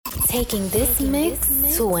taking this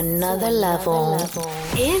mix to another level.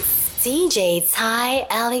 It's DJ Ty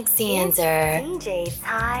Alexander. DJ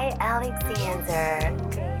Ty Alexander.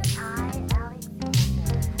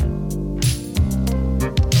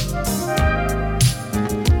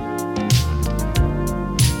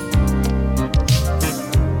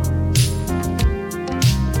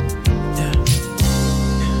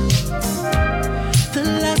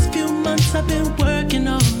 I've been working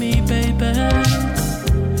on me, baby.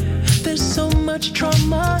 There's so much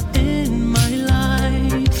trauma in my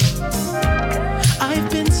life. I've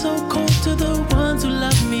been so cold to the ones who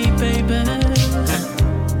love me, baby.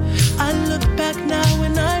 I look back now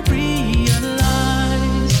and I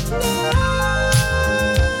realize.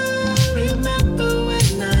 Remember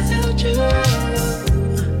when I held you?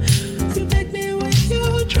 You begged me with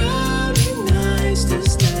your drowning eyes to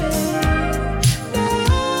stay.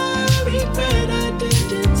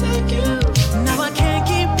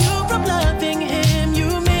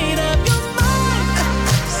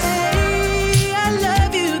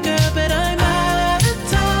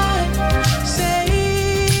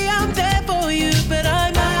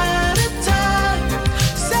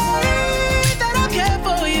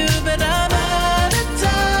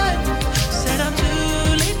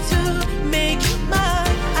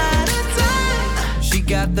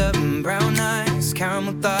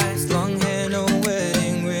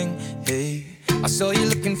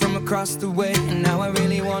 Across the way, and now I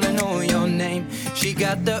really wanna know your name. She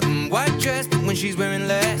got the white dress, but when she's wearing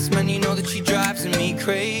less, man, you know that she drives me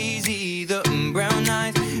crazy. The brown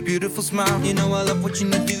eyes, beautiful smile, you know I love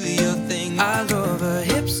watching you do your thing. I love her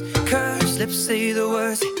hips, curves, lips say the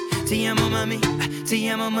words. Te amo, mami,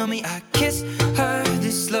 I kiss her.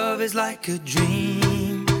 This love is like a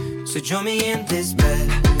dream. So join me in this bed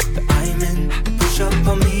that I'm in. Push up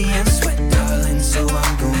on me and sweat, darling. So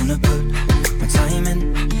I'm gonna put my time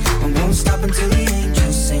in. I won't stop until the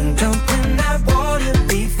angels sing. Jump in that water,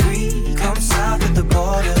 be free. Come south of the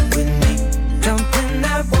border with me. Jump in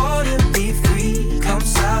that water, be free. Come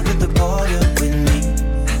south of the border with me.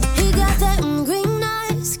 He got that green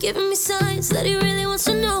eyes, giving me signs that he really wants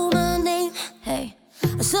to know my name. Hey,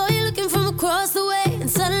 I saw you looking from across the way, and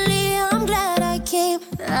suddenly I'm glad I came.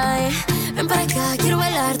 Ay, ven para acá, quiero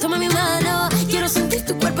bailar, toma mi mano. Quiero sentir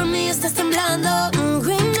tu cuerpo en mí, estás temblando.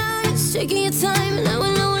 Green eyes, taking your time, and I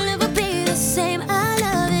will know we'll never be the same. I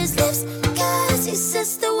love his lips, cause he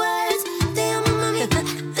says the words. Te amo, mami,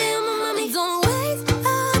 te amo, mami. Don't wake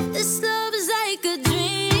up, this love is like a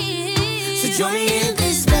dream. So join me in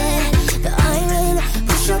this bed that I'm in.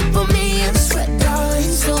 Push up on me and sweat, darling.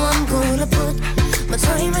 So I'm gonna put my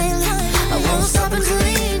time in. I won't stop until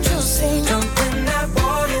the angels sing. Jump in that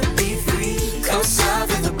water, be free. Come south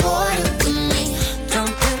of the border with me.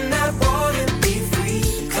 Jump in that water, be free.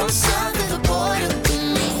 Come south of the border with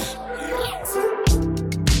me.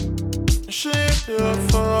 She's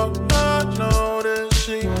beautiful, I know that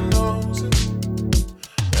she knows it.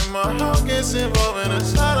 And my heart gets involved and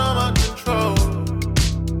it's out of my control.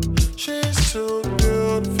 She's too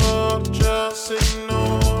beautiful to just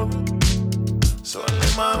ignore. So I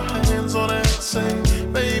lay my hands on her and say,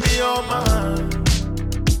 baby, you're mine.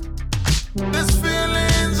 This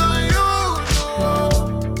feeling's unusual.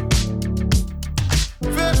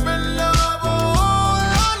 Very love, all I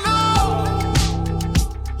know.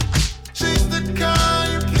 She's the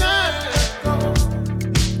kind you can't let go.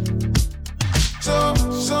 So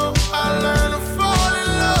I learned to fall in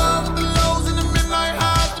love with the lows and the midnight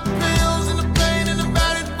highs, the pills and the pain and the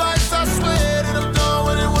bad advice. I swear that I'm done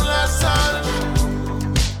with it one last time.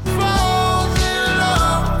 Falls in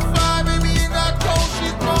love, fire, baby, you got cold.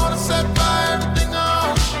 She's born to set fire, everything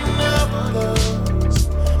on. She never loves.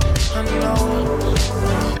 I know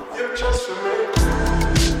you're just for me.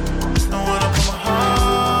 Don't wanna put my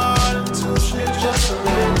heart into. She's just for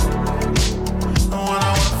me. Don't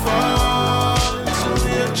wanna fall into.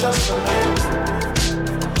 You're just for me.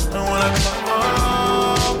 Don't wanna put my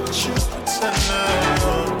heart with you, pretend that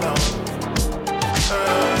you're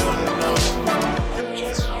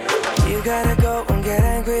just for me. You gotta go and get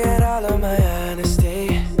angry at all of my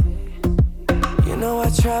honesty. You know I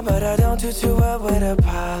try, but I don't do too well with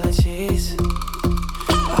apologies.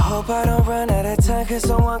 I hope I don't run out of time, cause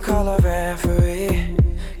someone call a referee.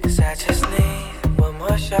 Cause I just need one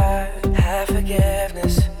more shot, have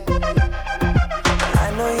forgiveness.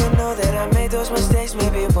 I know you know that I made those mistakes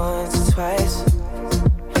maybe once or twice.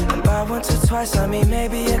 And by once or twice I mean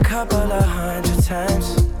maybe a couple of 100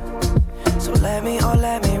 times. So let me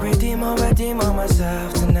redeem on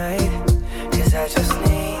myself tonight. Cause I just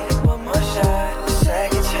need one more shot,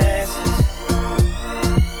 second chances.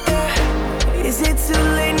 Yeah. Is it too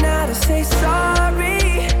late now to say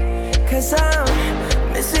sorry? guess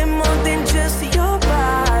I'm missing more than just your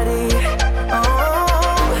body.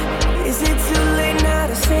 Oh, is it too late now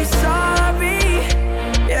to say sorry?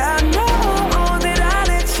 Yeah, I know that I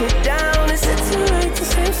let you down. Is it too late to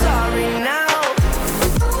say sorry now?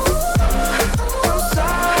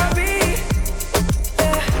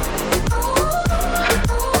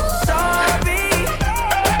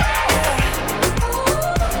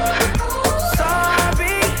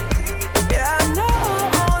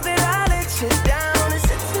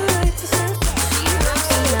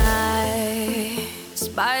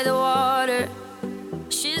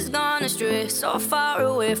 So far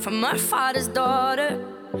away from her father's daughter.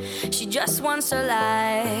 She just wants a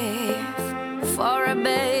life for a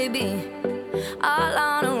baby. All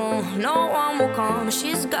on her own, no one will come.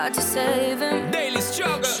 She's got to save him. Daily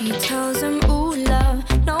struggle. She tells him, ooh, love,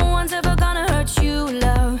 no one's ever gonna hurt you,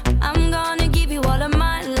 love. I'm gonna give you all of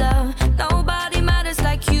my love. Nobody matters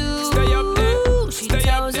like you. Stay up there. She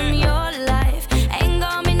tells him your life ain't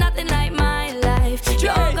gonna be nothing like my life.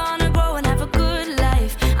 You're gonna grow and have a good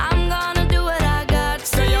life. I'm gonna do what I got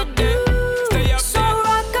to do. So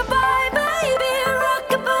rock-a-bye, baby,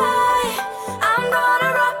 rock-a-bye. I'm gonna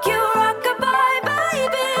rock you, rock-a-bye,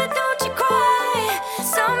 baby. Don't you cry.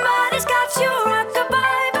 Somebody's got you,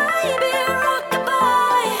 rock-a-bye, baby,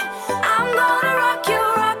 rock-a-bye. I'm gonna rock you,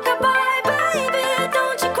 rock-a-bye, baby.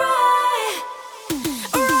 Don't you cry.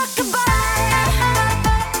 Rock-a-bye.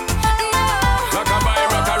 Rock-a-bye,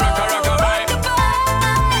 rock-a-rock-a-rock-a-bye.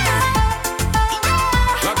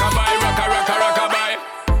 Rock-a-bye, rock-a-rock-a-rock-a-bye.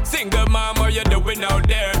 Single mom, what you doing out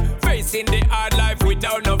there? Facing the hard life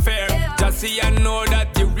without no fear. Just see and know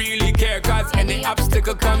that you really care. Cause any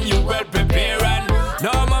obstacle come, you well prepare. And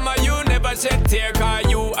no, mama, you never shed tear. Cause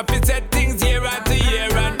you have to set things year after year.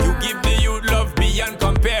 And you give the youth love beyond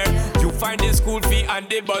compare. You find the school fee and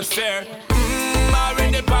the bus fare.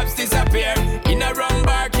 Already pops disappear. In a wrong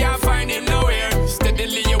bar, can't find him nowhere.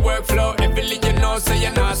 Steadily your workflow, everything you know, so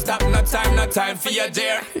you're not stop. No time for your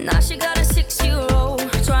dare. Now she got a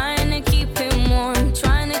 6-year-old, trying to keep him warm,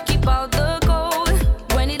 trying to keep out the cold.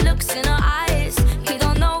 When he looks in her eyes, he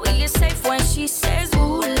don't know he is safe when she says,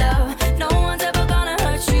 ooh, love, no one's ever gonna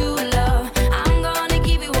hurt you, love. I'm gonna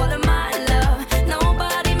give you all of my love.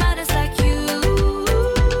 Nobody matters like you.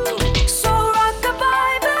 So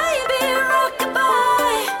rock-a-bye, baby,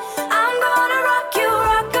 rock-a-bye. I'm gonna rock you,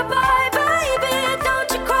 rock-a-bye, baby. Don't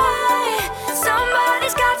you cry.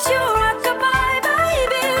 Somebody's got you, rock-a-bye,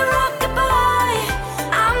 baby, rock-a-bye.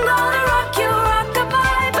 I'm gonna rock you,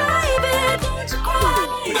 rock-a-bye, baby. Don't you cry.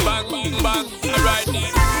 Bang, bang, bang. Alright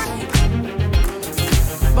then.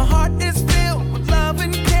 My heart is filled with love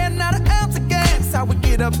and care, not an ounce of gas. How we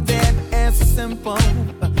get up there, the answer's simple.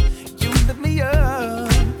 You lift me up.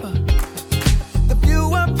 The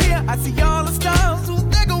view up here, I see all the stars. Ooh,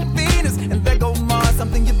 there go Venus and there go Mars.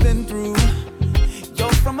 Something you've been through.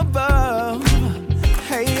 You're from above.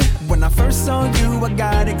 Hey, when I first saw you, I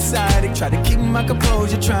got excited. Tried to keep my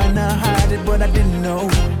composure, trying to hide it, but I didn't know.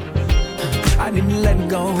 I didn't let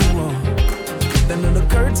go. Then it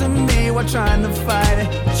occurred to me while trying to fight it.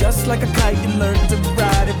 Just like a kite, you learned to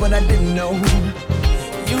ride it, but I didn't know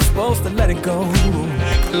you were supposed to let it go.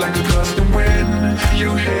 Like a gust of wind,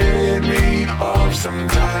 you hit me off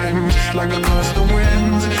sometimes. Like a gust of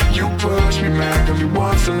wind, you push me back every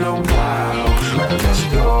once in a while. Like a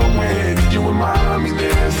gust of wind, you remind me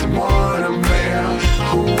there's someone up there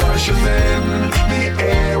who ushes in the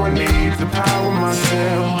air. I need to power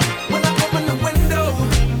myself. When I open the window,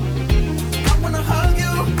 I wanna hug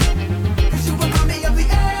you, 'cause you remind me of the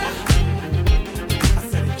air. I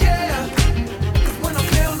said yeah, 'cause when I'm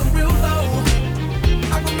feeling real low,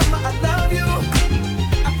 I remember I love you.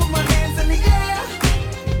 I put my hands in the air,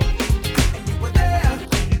 and you were there.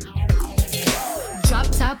 Drop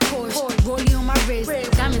top Porsche, rollie on my wrist,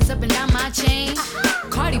 diamonds up and down my chain.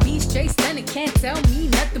 Cardi B straight stunning, can't tell me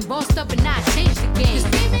nothing. Bossed up and I changed the game.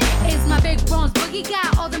 It's my big bronze boogie,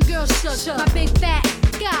 got all them girls shook. My big fat,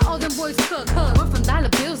 got all them boys cooked. We're from dollar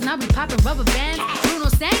bills, now we popping rubber bands. Bruno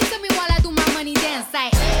sang to me while I do my money dance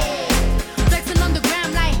like, hey. Flexing on the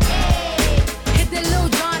gram like, hey. Hit the Lil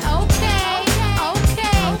Jon, okay,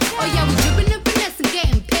 okay. Oh yeah, we dripping and finesse and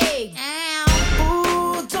getting paid.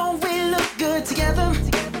 Ooh, don't we look good together?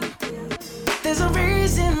 There's a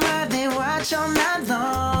reason why they watch all night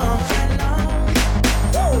long.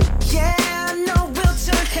 Yeah, I know we'll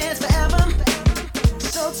turn heads forever.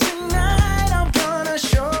 So tonight I'm gonna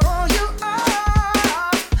show you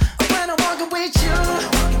off. When I walk with you,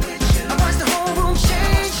 I watch the whole room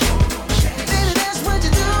change.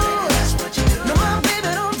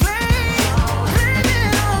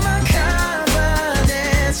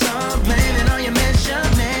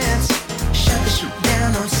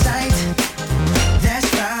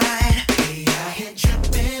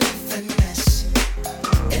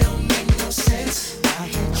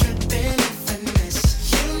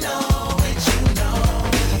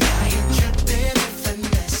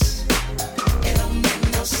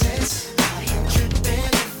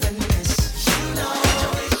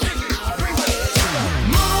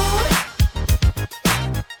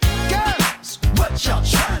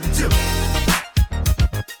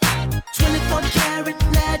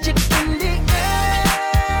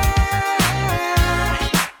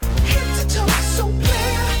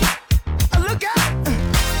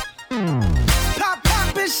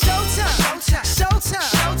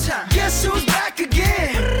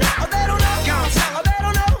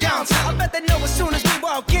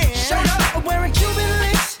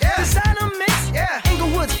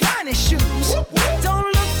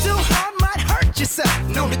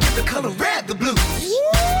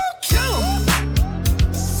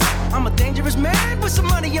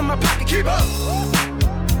 Keep up.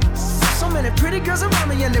 So many pretty girls around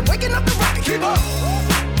me and they're waking up the rocket. Keep up.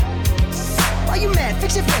 Why you mad?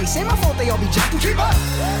 Fix your face. Ain't my fault they all be jacking. Keep up.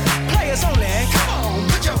 Players only. Come on,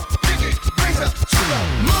 put your pinky rings up to the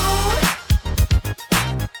moon.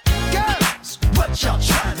 Girls, what y'all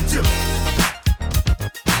trying to do?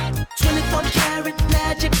 24 karat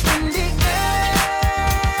magic in the air.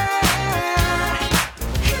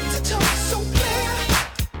 Head to toe so clear.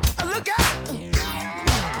 Look out.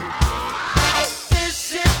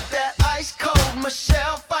 This is that ice cold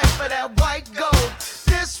Michelle fight for that white gold.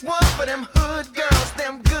 This one for them hood girls,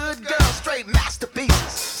 them good girls, straight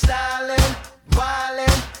masterpieces. Stylin',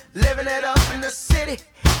 wildin', living it up in the city.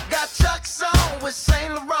 Got Chuck's on with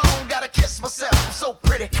Saint Laurent. Gotta kiss myself, I'm so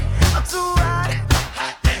pretty. I'm too hot.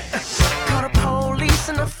 Call the police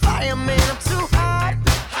and the fireman. I'm too hot.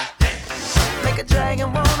 Make a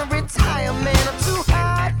dragon wanna retire, man. I'm too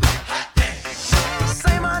hot.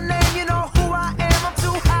 Say my name, you know who I am. I'm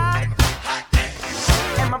too hot.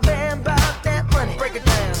 And my band bought that money. Break it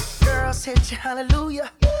down. Girls hit you,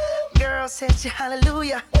 hallelujah. Girls hit you,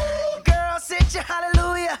 hallelujah. Girls hit you,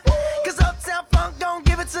 hallelujah. Cause Uptown Funk don't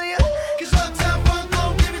give it to you. Cause Uptown Funk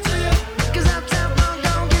don't give it to you. Cause Uptown Funk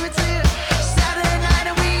don't give it to you. Saturday night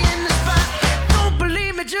and we in the spot. Don't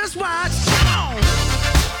believe me, just watch. Come on.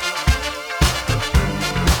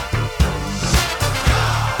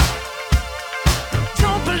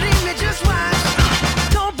 Don't believe me, just watch.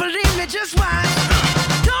 Don't believe me, just watch.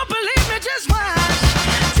 Don't believe me, just watch.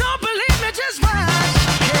 Don't believe me, just watch.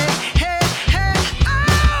 Hey, hey, hey,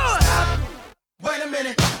 oh! Stop. Wait a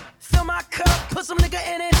minute. Fill my cup, put some nigga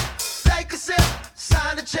in it. Take a sip,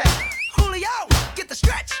 sign the check. Julio, get the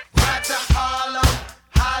stretch. Right to Harlem,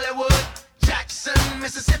 Hollywood, Jackson,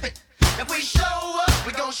 Mississippi. If we show up,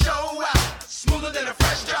 we gon' show out. Smoother than a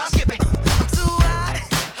fresh drop. Skip it. I'm too hot.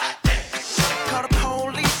 Call the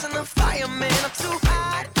police and the fireman. I'm too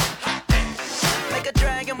hot. Make a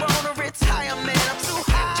dragon wanna retire, man. I'm too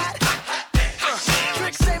hot.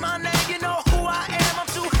 Trick, say my name, you know who I am. I'm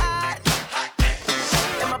too hot.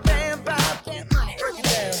 And my band bought that money.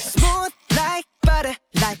 Smooth like butter,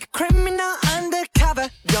 like a criminal undercover.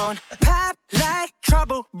 Don't pop like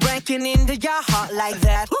trouble, breaking into your heart like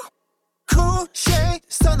that. Cool shade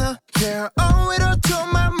stunner, yeah, owe it all to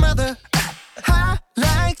my mother. High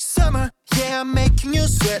like summer, yeah, I'm making you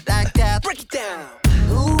sweat like that. Break it down.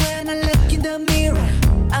 Ooh, when I look in the mirror,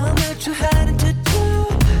 I'm not too hard to do.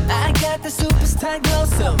 I got the superstar glow,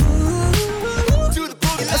 so ooh, to the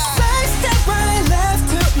booty. A side step right left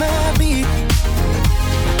to my beat.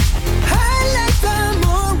 I like the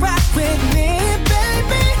moon rock with me,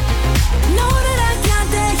 baby. Know that I got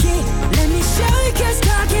that heat. Let me show you, 'cause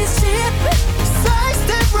talk is cheap. Side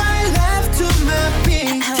step right left to my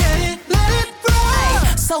beat. Can't let it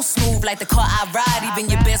roll. So smooth like the car I ride. Even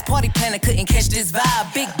your best party planner couldn't catch this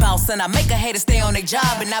vibe. Big boss and I make a hater stay on their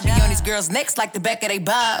job. And I be on these girls' necks like the back of they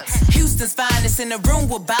bobs. Houston's finest in the room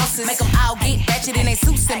with bouncers. Make them all get ratchet in they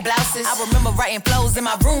suits and blouses. I remember writing flows in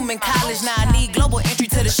my room in college. Now I need global entry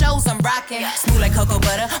to the shows I'm rocking. Smooth like cocoa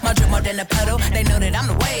butter, my drip more than a puddle. They know that I'm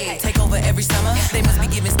the wave, take over every summer. They must be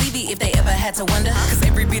giving Stevie if they ever had to wonder. Cause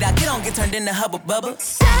every beat I get on get turned into Hubba Bubba.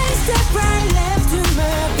 Side step right left to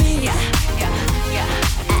my beat. Yeah, yeah, yeah.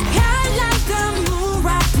 I like the moon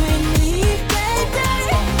rock with me, baby.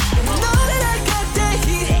 Know that I got that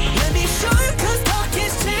heat. Let me show you, 'cause talk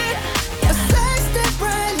is cheap. Yeah, side step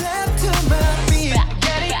right left to my beat.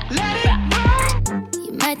 Get it, let it roll.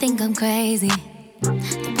 You might think I'm crazy,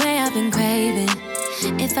 the way I've been craving.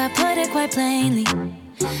 If I put it quite plainly,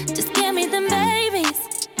 just give me them babies.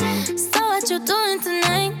 So what you doing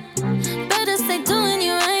tonight? Better stay doing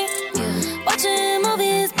you right. Watching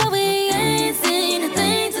movies, but we ain't seen a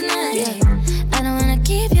thing tonight. I don't wanna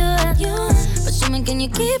keep you up, but show me, can you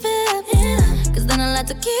keep it up? Cause then I'll have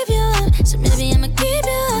to keep you up. So maybe I'ma keep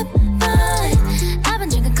you up. Fine. I've been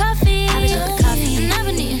drinking coffee, and I've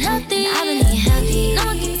been eating healthy. No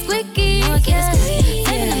one keeps squeaky,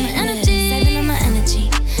 saving up my energy.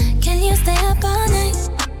 Can you stay up all night?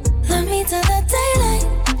 Love me till the daylight.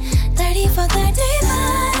 30 for 35.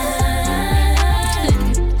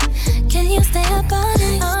 Can you stay up all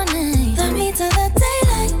night? Love me till the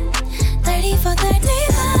daylight. 30 for 35.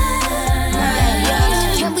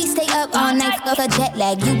 Can we stay up all night for the jet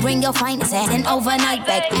lag? You bring your finest and an overnight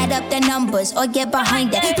bag. Add up the numbers or get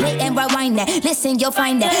behind that. Play and rewind that. Listen, you'll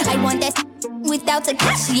find that. I want that without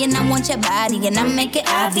Takashi, and I want your body, and I make it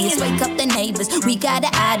obvious. Wake up the neighbors, we got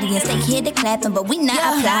an audience. They hear the clapping, but we not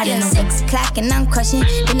applauding. 6 o'clock and I'm crushing.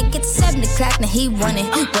 Then it gets 7 o'clock, now he running.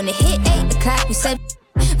 When it hit 8 o'clock, we said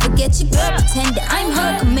forget your girl, pretend that I'm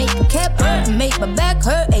her. Can make a cap, make my back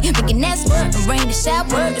hurt. Ayy, making that squirt, rain the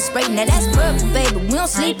shower, the spray. Now that's purple, baby. We don't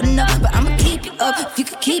sleep enough, but I'ma keep you up if you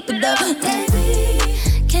could keep it up. Baby,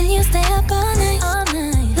 can you stay up all night? All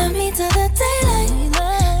night. Love me till the daylight.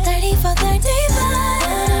 30 for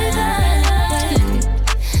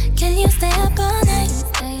 35. Can you stay up all night?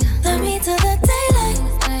 Love me till the daylight.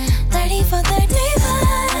 30 for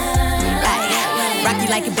 35. Rock you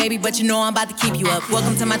like a baby, but you know I'm about to keep you up.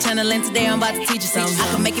 Welcome to my channel, and today I'm about to teach you something. I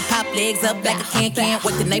can make it pop legs up like a can.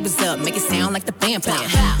 Wake the neighbors up, make it sound like the band playing.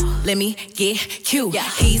 Let me get cute.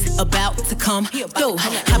 He's about to come through.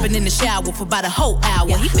 Hopping in the shower for about a whole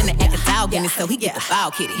hour. He finna act a dog in it, so he get the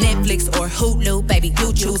foul kitty. Netflix or Hulu, baby,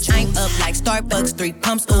 you choose. I'm up like Starbucks, 3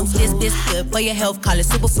 pumps, ooh. This good for your health, call it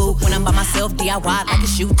superfood. When I'm by myself, DIY like a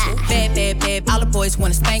shoe too. Bad, all the boys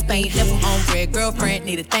wanna spank me. Level on red, girlfriend,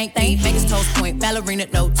 need a thank me. Vegas toast point, ballerina,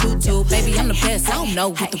 no tutu. Baby, I'm the best, I don't know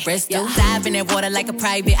what the rest do. Dive in that water like a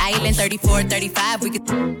private island. 34, 35, we could.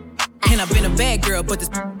 And I've been a bad girl, but this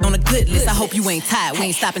on a good list. I hope you ain't tired. We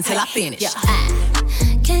ain't stopping till I finish.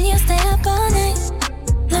 Can you stay up all night?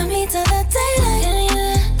 Love me till the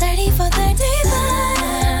daylight. 30 for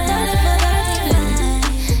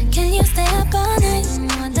 35. Can you stay up all night?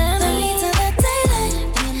 Love me till the daylight.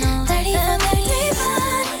 30 for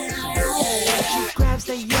 35. She grabs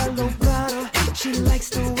that yellow bottle. She likes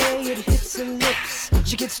the way it hits her lips.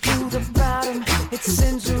 She gets to the bottom. It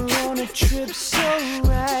sends her on a trip so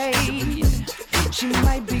right. She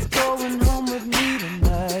might be going home with me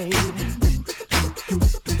tonight.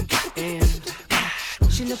 And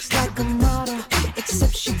she looks like a model,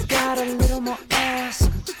 except she got a little more ass.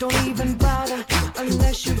 Don't even bother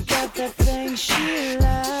unless you got that thing she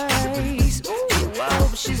likes. Ooh, I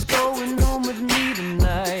hope she's going home with me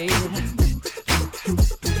tonight.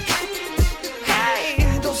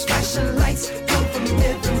 Hey, those flashing lights come from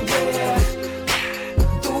everywhere.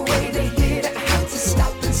 The way they hit, I have to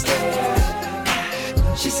stop and stare.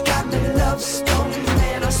 She's got me love stone,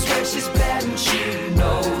 man, I swear she's bad and she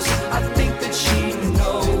knows. I think that she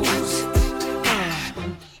knows.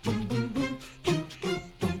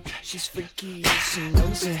 She's freaky, she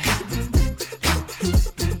knows it.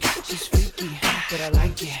 She's freaky, but I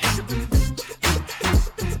like it.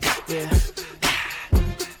 Yeah.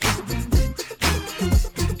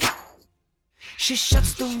 She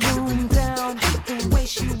shuts the room down. The way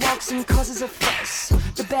she walks and causes a fuss.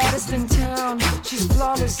 The baddest in town. She's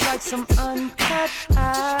flawless like some uncut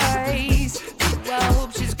ice. I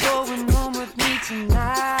hope she's going home with me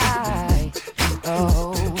tonight.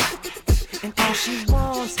 Oh, and all she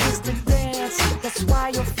wants is to dance. That's why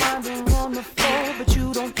you'll find her on the floor, but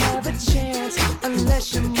you don't have a chance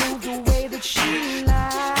unless you move the way that she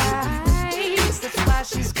likes. That's why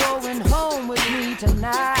she's going home with me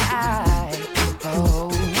tonight. Oh,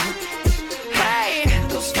 hey,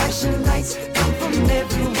 those flashing lights come from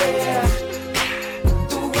everywhere.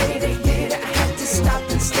 The way they hit, I had to stop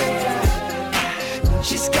and stare.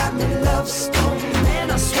 She's got me love stone, man,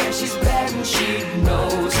 I swear she's bad and she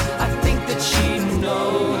knows. I think that she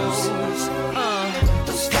knows.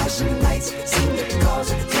 Those flashing lights seem to cause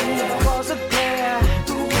a glare.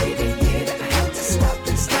 The way they hit, I had to stop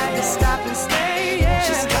and stare. Yeah.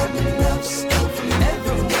 She's got me love stone from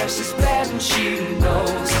everywhere. She's bad and she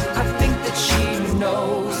knows. I think that she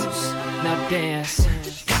knows. Now dance.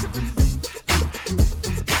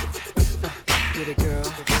 Get it, girl.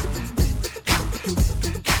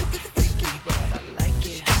 Freaky, but I like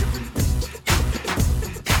it.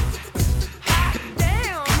 Hot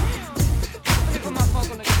damn. Let me put my funk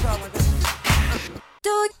on the guitar like that.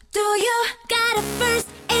 Do you got a first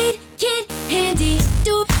aid kit handy?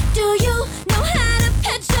 Do you know how to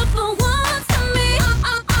catch up on what's on me?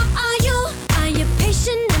 Are you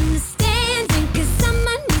patient, understanding? 'Cause I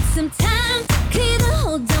might need some time to clear the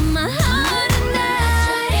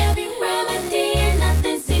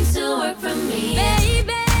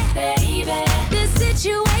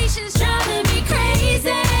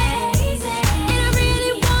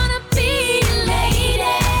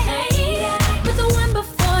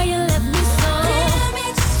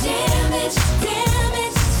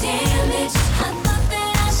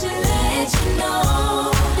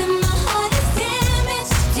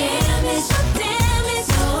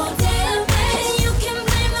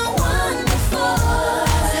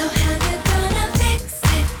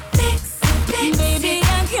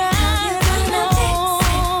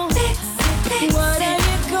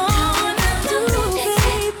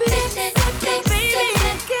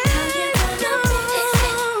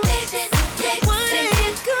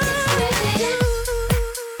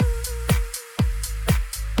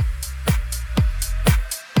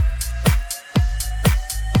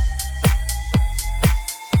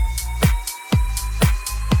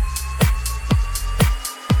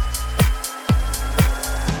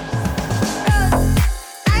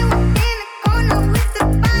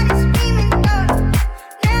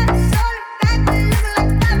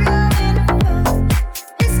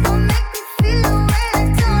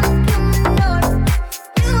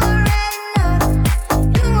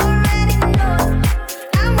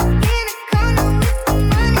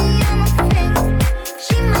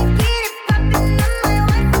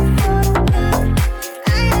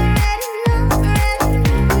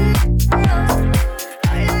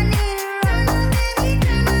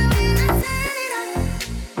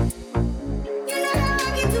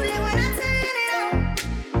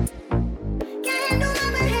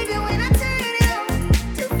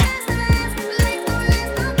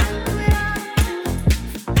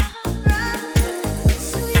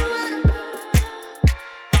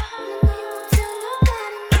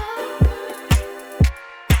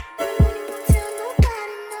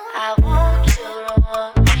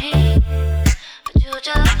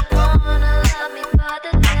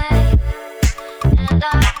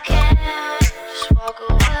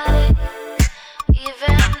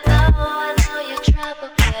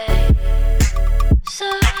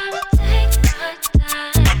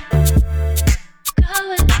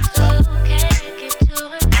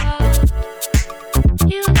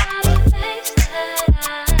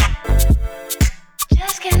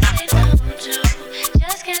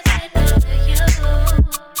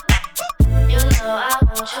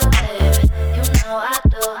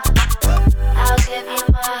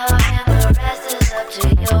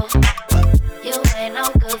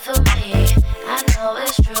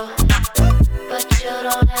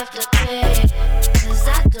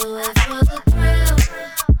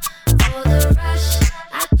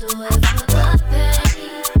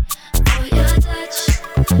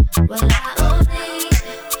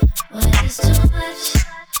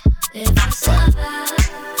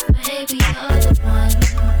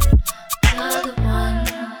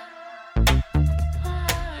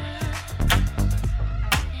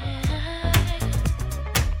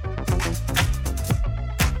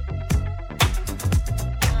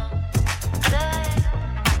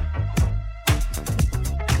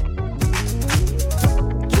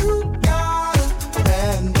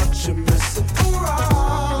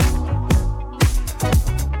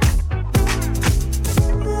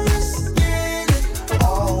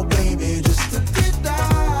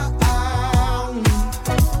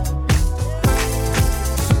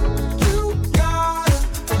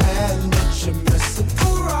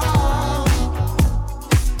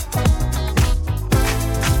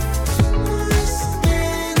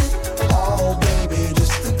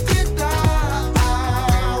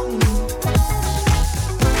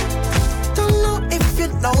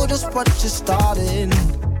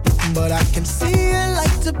Can see you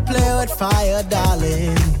like to play with fire,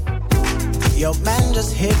 darling. Your man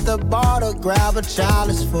just hit the bar to grab a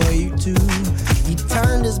chalice for you too. He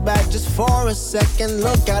turned his back just for a second.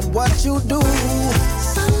 Look at what you do.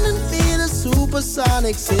 Sending me the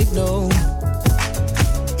supersonic signal.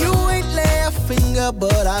 You ain't lay a finger,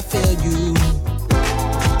 but I feel you.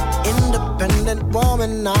 Independent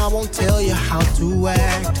woman, I won't tell you how to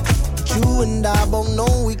act. You and I both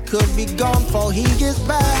know we could be gone before he gets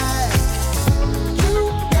back.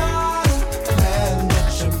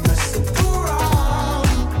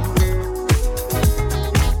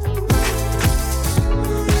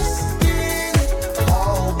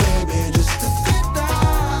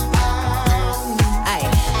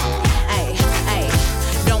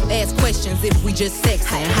 If we just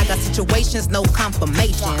sexing, I got situations, no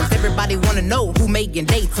confirmations. Everybody wanna know who making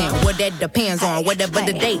dating. Well, that depends on whatever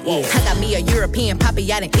the date is. I got me a European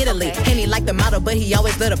poppy out in Italy, and he like the model, but he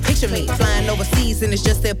always let her picture me flying overseas, and it's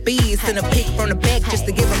just their bees. Send a pic from the back just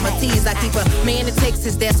to give him a tease. I keep a man in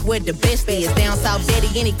Texas, that's where the best is. Down south, daddy,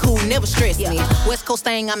 any cool, never stress me. West Coast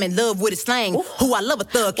thing, I'm in love with his slang. Who I love a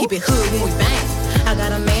thug, keep it hood when we bang. I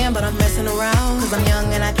got a man, but I'm messing around, cause I'm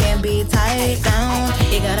young and I can't be tied down.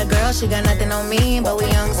 He got a girl, she got nothing on me, but we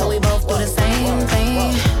young, so we both do the same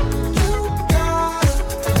thing.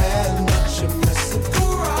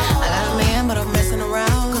 I got a man, but I'm messing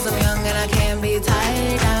around, cause I'm young and I can't be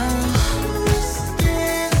tied down.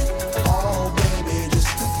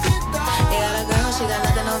 He got a girl, she got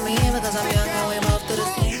nothing on me, because I'm young and we both do the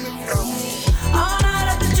same thing. All night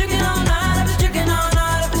I've been drinking, all night I've been drinking, all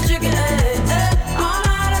night I've been drinking,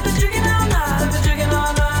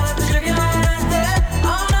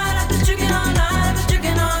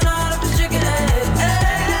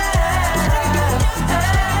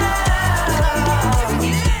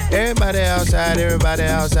 Everybody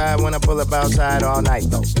outside when I pull up outside all night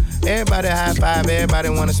though. Everybody high five, everybody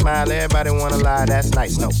wanna smile, everybody wanna lie, that's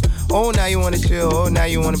nice, no. Oh, now you wanna chill, oh, now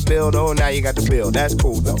you wanna build, oh, now you got the bill, that's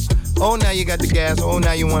cool though. Oh, now you got the gas, oh,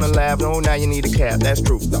 now you wanna laugh, oh, now you need a cab, that's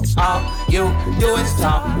true though. All you do is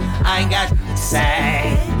talk, I ain't got to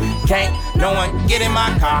say. Can't no one get in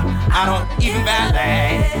my car, I don't even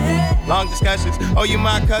valet. Long discussions, oh, you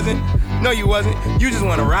my cousin? No, you wasn't. You just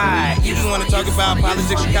wanna ride. You just wanna talk about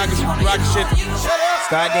politics, Chicago, rock shit.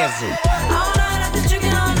 Start dancing. All night I've been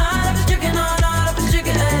drinking, all night I've been drinking, all night I've been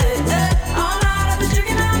drinking, all night I've been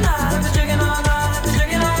drinking, all night I've been drinking, all night I've been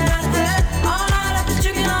drinking, all night I've been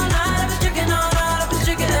drinking, all night I've been drinking, all night I've been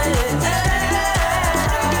drinking,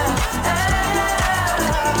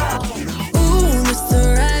 Ooh, it's the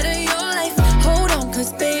ride of your life. Hold on,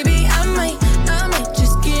 cause baby, I might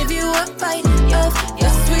just give you a bite of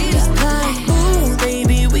your sweetest pie. Ooh,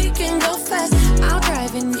 baby, we can go fast. I'll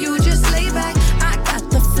drive and you just lay back. I got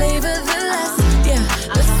the flavor, the last, yeah,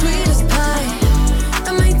 the sweetest pie.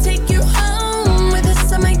 I might take you home with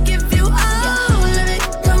us. I might give you all of it.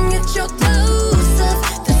 Come get your dose of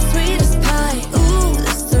the sweetest pie. Ooh,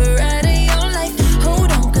 this the ride of your life.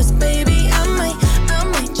 Hold on, cause baby, I might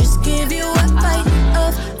just give you a bite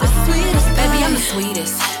of the sweetest pie. Baby, I'm the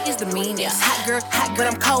sweetest. It's the meanest. Hot, but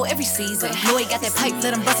I'm cold every season. Know he got that pipe,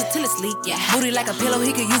 let him bust it till it's leak. Yeah. Booty like a pillow,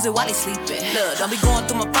 he could use it while he sleeping. Look, don't be going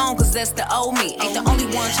through my phone, cause that's the old me. Ain't the only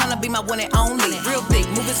one tryna be my one and only. Real big,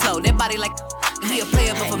 moving slow, that body like he a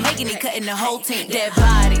player, but for making it, cutting the whole team. That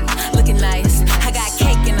body, looking nice. I got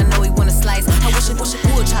cake and I know he wanna slice. I wish it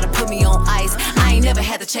would try to put me on ice. I ain't never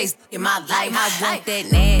had to chase in my life. I want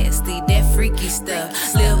that nasty, that freaky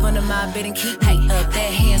stuff. Live under my bed and keep me up.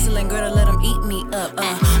 That Hansel and Gretel, let him eat me up.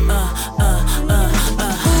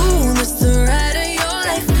 Ooh, it's the ride of your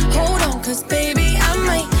life. Hold on, cause baby, I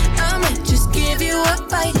might just give you a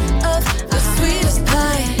bite of the sweetest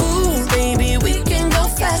pie. Ooh, baby, we can go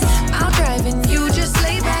fast. I'll drive and you just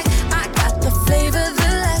lay back. I got the flavor, the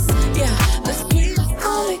last, yeah, the sweetest.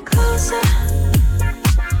 Pull me closer.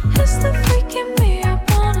 It's the freak in me, I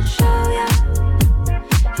wanna show ya.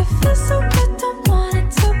 It feels so good, don't want it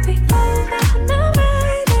to be over. Now,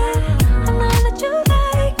 baby, I know that you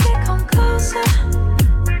like it, come closer.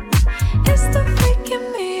 It's the freak in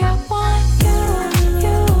me, I want you.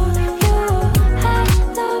 I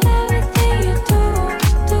love everything you do.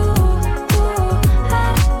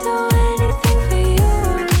 I'd do anything for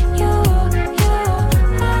you.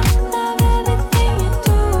 I love everything you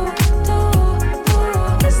do.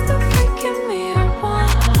 It's the freak in me, I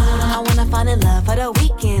want. I wanna fall in love for the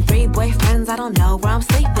weekend. 3 boyfriends, I don't know where I'm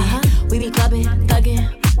sleeping. We be clubbing, thugging,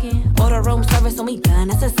 order room service when we done,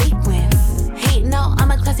 it's a sequence. He know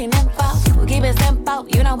I'm a classy nympho. People keep it simple,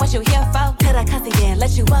 you know what you here for. To the cussy, yeah,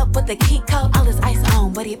 let you up with the key code. All this ice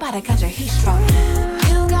on, but he bout to catch a heat stroke.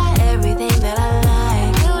 You got everything that I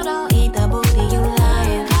like. You don't eat the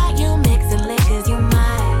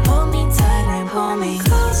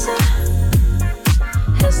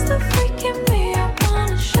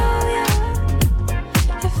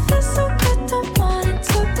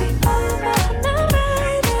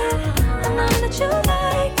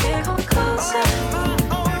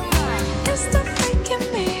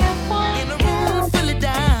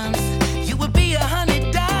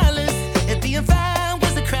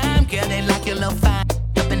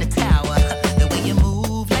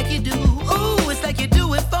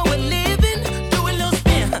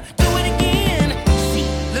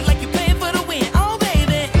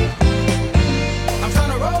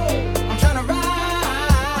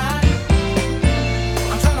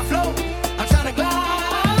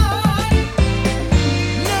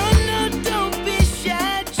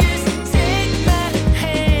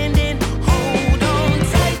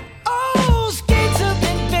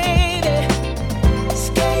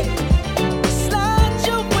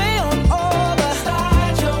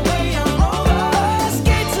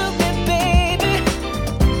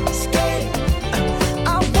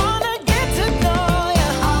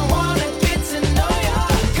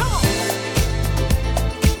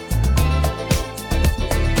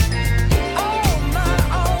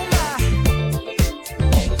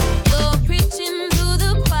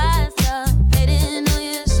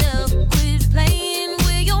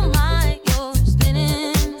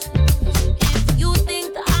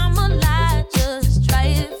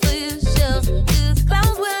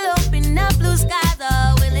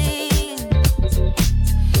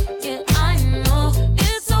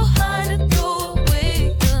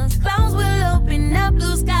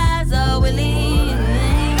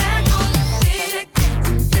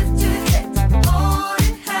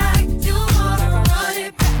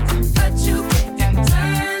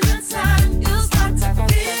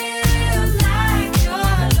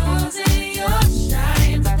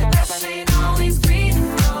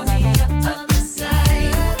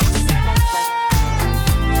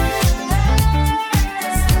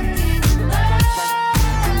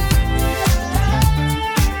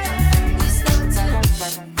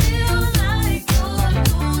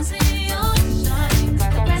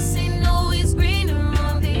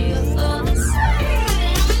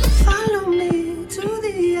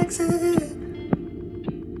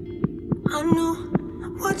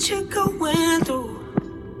what you're going through.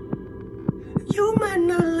 You might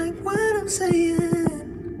not like what I'm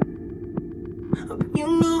saying, but you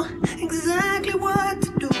know exactly what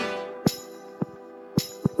to do.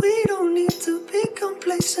 We don't need to be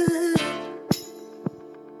complacent.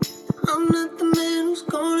 I'm not the man who's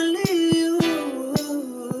gonna leave you.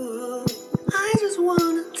 I just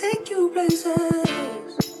wanna take you places,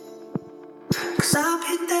 'cause I'll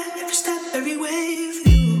be there every step, every way for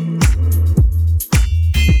you.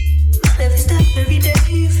 Every step, every day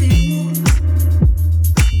for you.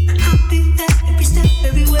 I'll be there every step,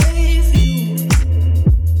 every way for you.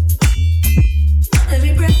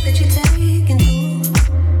 Every breath that you take and do.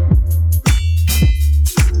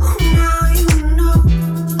 Oh, now you know.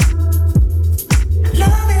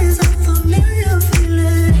 Love is a familiar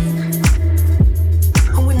feeling.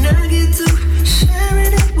 And when I get to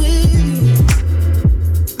sharing it with you,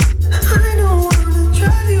 I don't wanna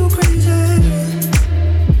drive you crazy.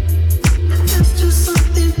 That's just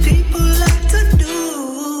something people like to do.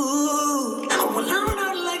 Well, I'm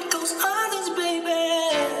not like those others, baby.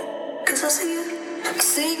 'Cause I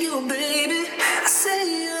see you, baby. I see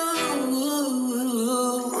you.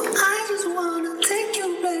 I just wanna take you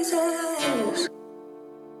places,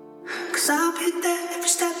 'cause I'll be there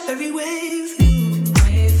every step, every way for you.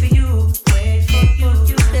 Wait for you, wait for you.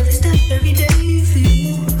 Every step, every day for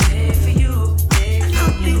you. Wait for you, wait for you.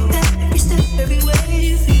 I'll be there every step, every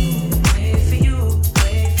way for you. Wait for you,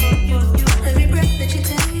 wait for you. Every breath that you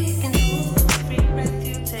take and do. Every breath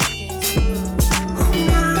you take and do.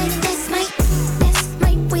 That's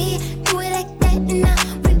my way. Do it like that and I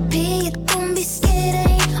repeat it. Don't be scared, I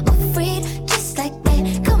ain't afraid. Just like that,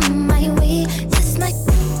 come my way. That's my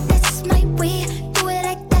way. Do it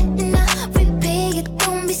like that and I repeat it.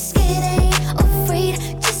 Don't be scared, I ain't afraid.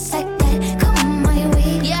 Just like that, come my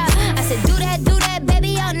way. Yeah, I said do that,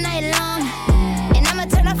 baby, all night long. And I'ma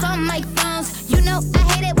turn off all my phones. You know I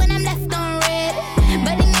hate it when I'm left on red,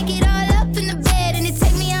 but they make it all up in the bed and it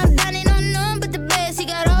take me out down and on none but the best. He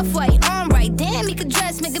got off white on right, damn he could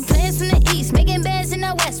dress, making plans from the east, making bands in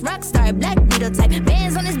the west, rock star, black beetle type,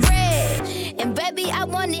 bands on his bread. And baby I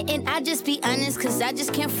want it and I just be honest, 'cause I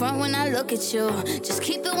just can't front when I look at you. Just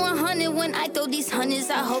keep it 100 when I throw these hundreds.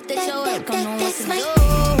 I hope that your work gon' know what to do. That's my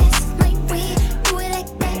way. Do it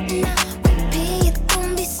like that and I repeat it.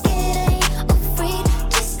 Don't be scared, I ain't afraid.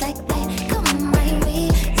 Just like that, come my way.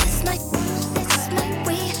 That's my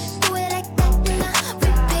way. Do it like that and I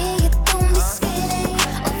repeat it. Don't be scared, I ain't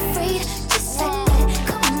afraid. Just like that,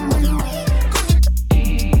 come my way.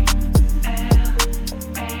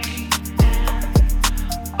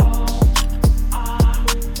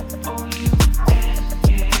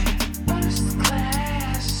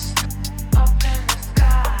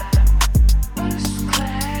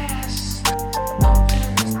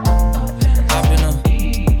 I've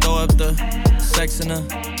been throw up the sex in her.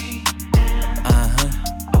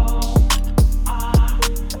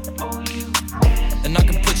 And I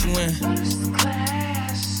can put you in.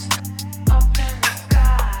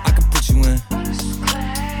 I can put you in.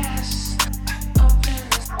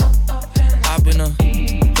 I've been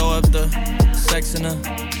throw up the sex in her.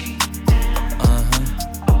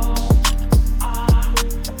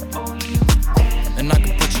 And I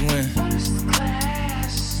can put you in.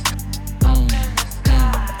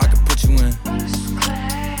 I can put you in.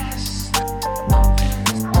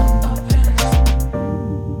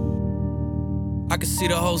 I can see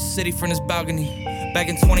the whole city from this balcony. Back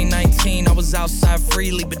in 2019, I was outside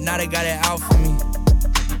freely, but now they got it out for me.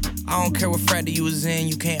 I don't care what frat you was in,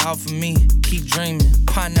 you can't out for me. Keep dreaming.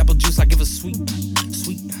 Pineapple juice, I give a sweet.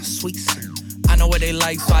 I know what they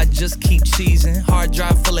like, so I just keep cheesing. Hard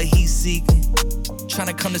drive full of heat seeking.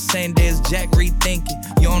 Tryna come the same day as Jack rethinking.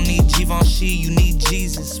 You don't need Givenchy, you need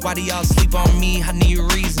Jesus. Why do y'all sleep on me? I need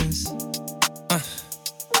reasons.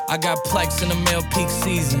 I got plex in the mail peak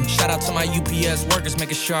season. Shout out to my UPS workers,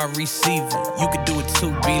 making sure I receive it. You could do it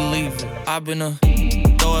too, believe it. I've been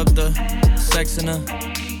throw up the sex in her.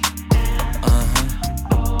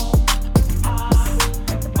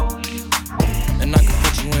 And I can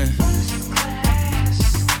put you in.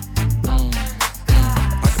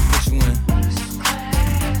 I can put you in.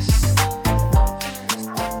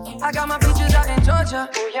 I got my beaches out in Georgia.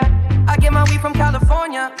 Oh, yeah. I get my weed from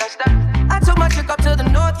California. That's that. I took my chick up to the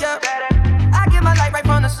north, yeah. I get my light right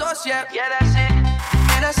from the source, yeah. Yeah, that's it.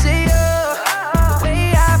 And I see you, the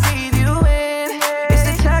way I breathe you in. It's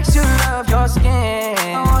the texture of your skin.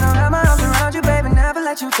 I wanna wrap my arms around you, baby, never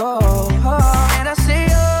let you go. And I see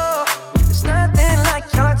you, there's nothing like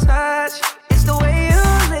your touch. It's the way you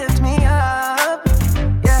lift me up,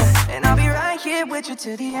 yeah. And I'll be right here with you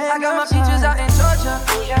to the end. I got my peaches out in Georgia,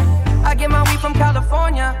 yeah. I get my weed from California.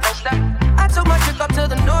 California. I took my trip up to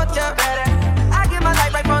the north, yeah. I get my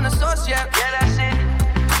light right from the source, yeah. Yeah, that's it.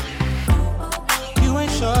 You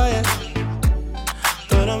ain't sure yet,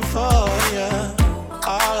 but I'm for ya.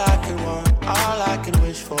 All I can want, all I can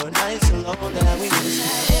wish for, nights alone that we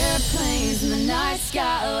miss. Airplanes in the night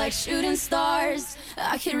sky like shooting stars.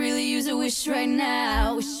 I could really use a wish right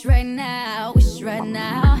now, wish right now, wish right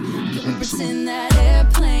now. Can we pretend that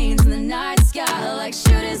airplanes in the night sky like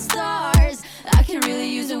shooting stars? I could really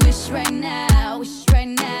use a wish right now, wish right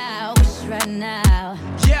now, wish right now.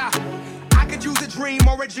 Yeah. I could use a dream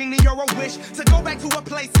or a genie or a wish to go back to a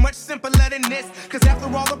place much simpler than this. Cause after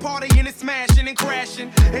all the partying and smashing and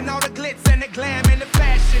crashing, and all the glitz and the glam and the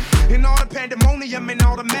fashion, and all the pandemonium and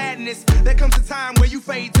all the madness, there comes a time where you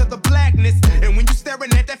fade to the blackness. And when you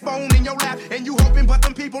staring at that phone in your lap, and you hoping but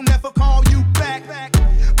them people never call you back.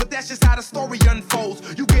 But that's just how the story unfolds.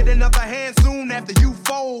 You get another hand soon after you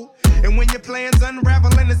fold. And when your plans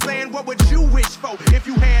unravel in the sand, what would you wish for if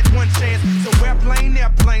you had one chance? So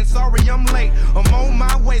airplane, sorry I'm late. I'm on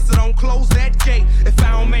my way, so don't close that gate. If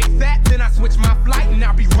I don't make that, then I switch my flight, and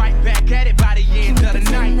I'll be right back at it by the end of the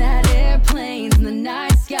night. That airplanes in the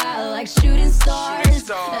night sky like shooting stars.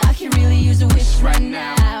 I can really use a wish right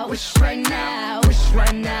now, wish right now, wish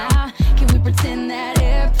right now. Can we pretend that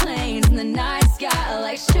airplanes in the night sky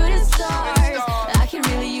like shooting stars? I can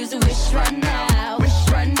really use a wish right now, wish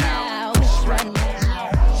right now, wish right now.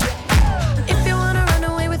 If you wanna run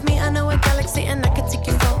away with me, I know a galaxy and I could take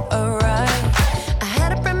you for a ride. I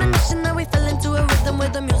had a premonition that we fell into a rhythm where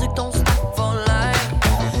the music don't stop for life.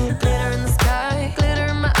 Glitter in the sky, glitter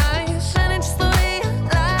in my eyes, shining just the way you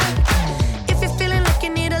like. If you're feeling like you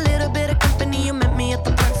need a little bit of company, you met me at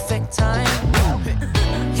the perfect time.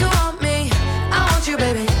 You want me, I want you,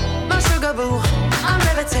 baby. My sugar boo, I'm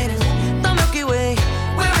levitating. The Milky Way,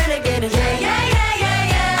 we're renegading. Yeah, yeah, yeah, yeah,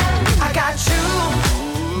 yeah. I got you,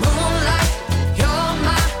 moonlight. You're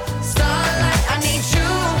my starlight. I need you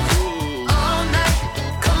all night.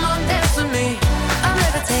 Come on, dance with me. I'm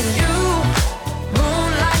levitating. You,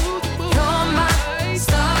 moonlight. You're my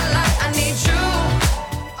starlight. I need you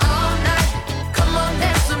all night. Come on,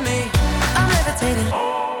 dance with me. I'm levitating.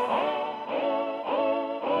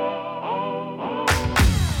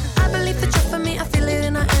 I believe that you're for me. I feel it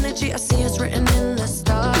in our energy. I see us written in the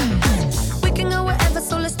stars. We can go wherever,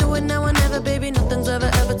 so let's do it now or never, baby. Nothing's ever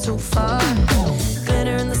too far.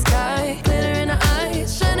 Glitter in the sky, glitter in our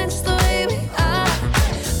eyes, shining just the way we are.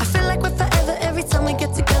 I feel like we're forever every time we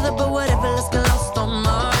get together, but whatever, let's get lost on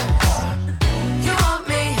Mars. You want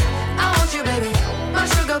me, I want you, baby. My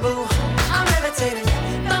sugar boo, I'm levitating.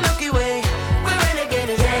 The Milky Way, we're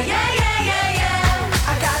renegading. Yeah, yeah, yeah, yeah,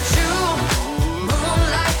 yeah. I got you,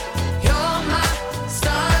 moonlight. You're my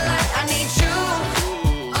starlight. I need you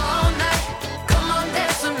all night. Come on,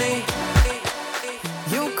 dance with me.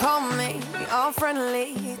 You call me all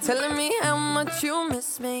friendly, telling me how much you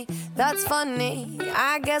miss me. That's funny,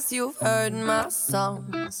 I guess you've heard my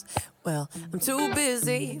songs. Well, I'm too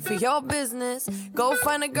busy for your business. Go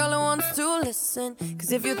find a girl who wants to listen.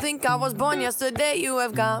 Cause if you think I was born yesterday, you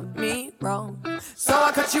have got me wrong. So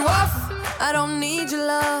I cut you off, I don't need your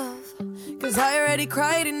love. Cause I already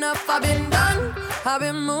cried enough, I've been done. I've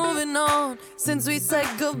been moving on since we said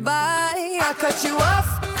goodbye. I cut you off,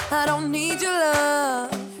 I don't need your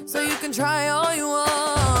love. So you can try all you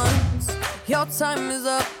want. Your time is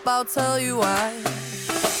up, I'll tell you why.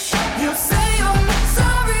 You say you're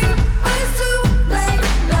sorry, but it's too late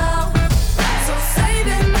now. So save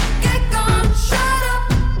it, get gone, shut up.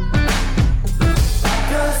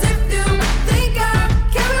 Cause if you think I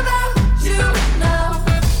care about you now,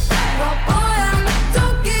 well boy, I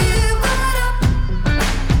don't give it up.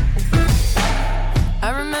 I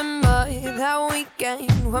remember that weekend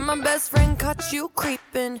when my best friend caught you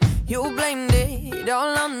creeping. You blamed it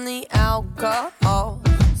all on the alcohol.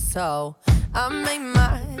 So I made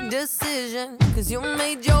my decision, cause you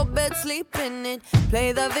made your bed, sleep in it.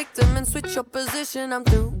 Play the victim and switch your position. I'm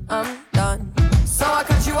through, I'm done. So I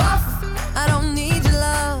cut you off, I don't need your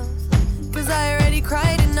love. Cause I already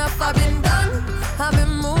cried enough, I've been done. I've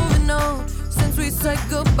been moving on since we said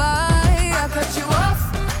goodbye. I cut you off,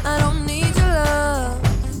 I don't need your love.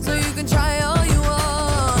 So you can try all you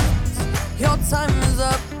want. Your time is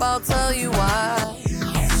up, I'll tell you why.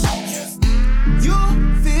 You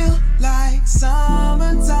feel like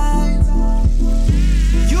summertime.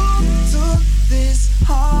 You took this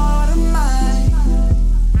heart of mine.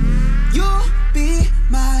 You'll be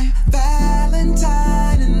my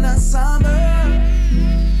Valentine in the summer.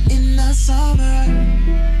 In the summer.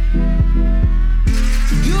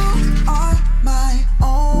 You are my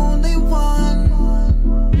only one.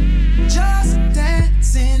 Just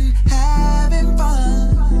dancing, having fun.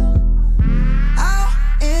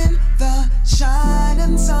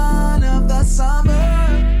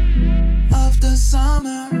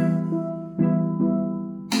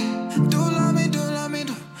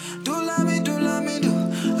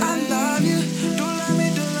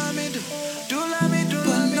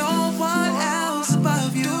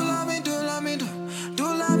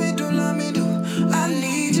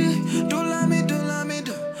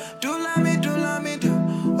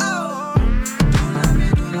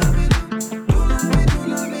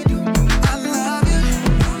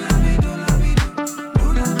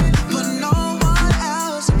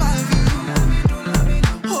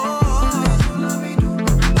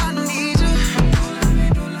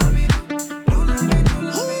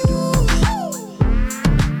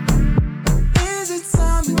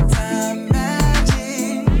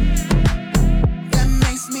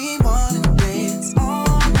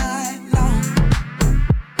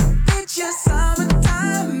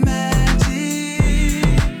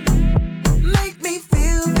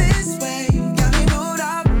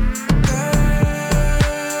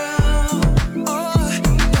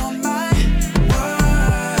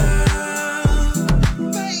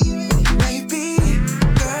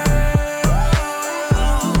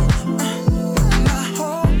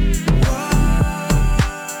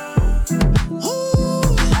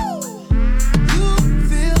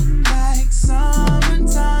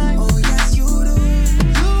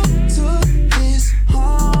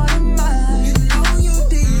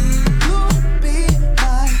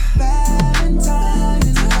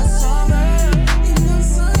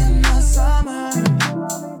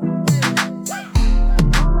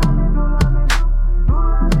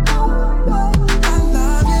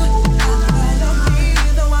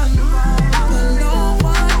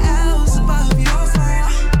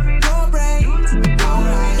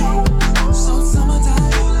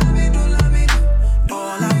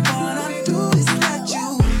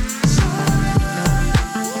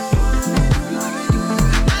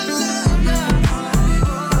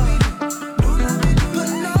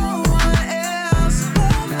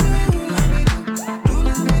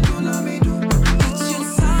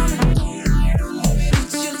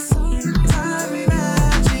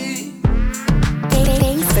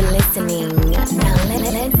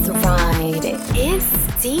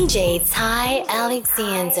 DJ Ty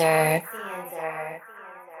Alexander.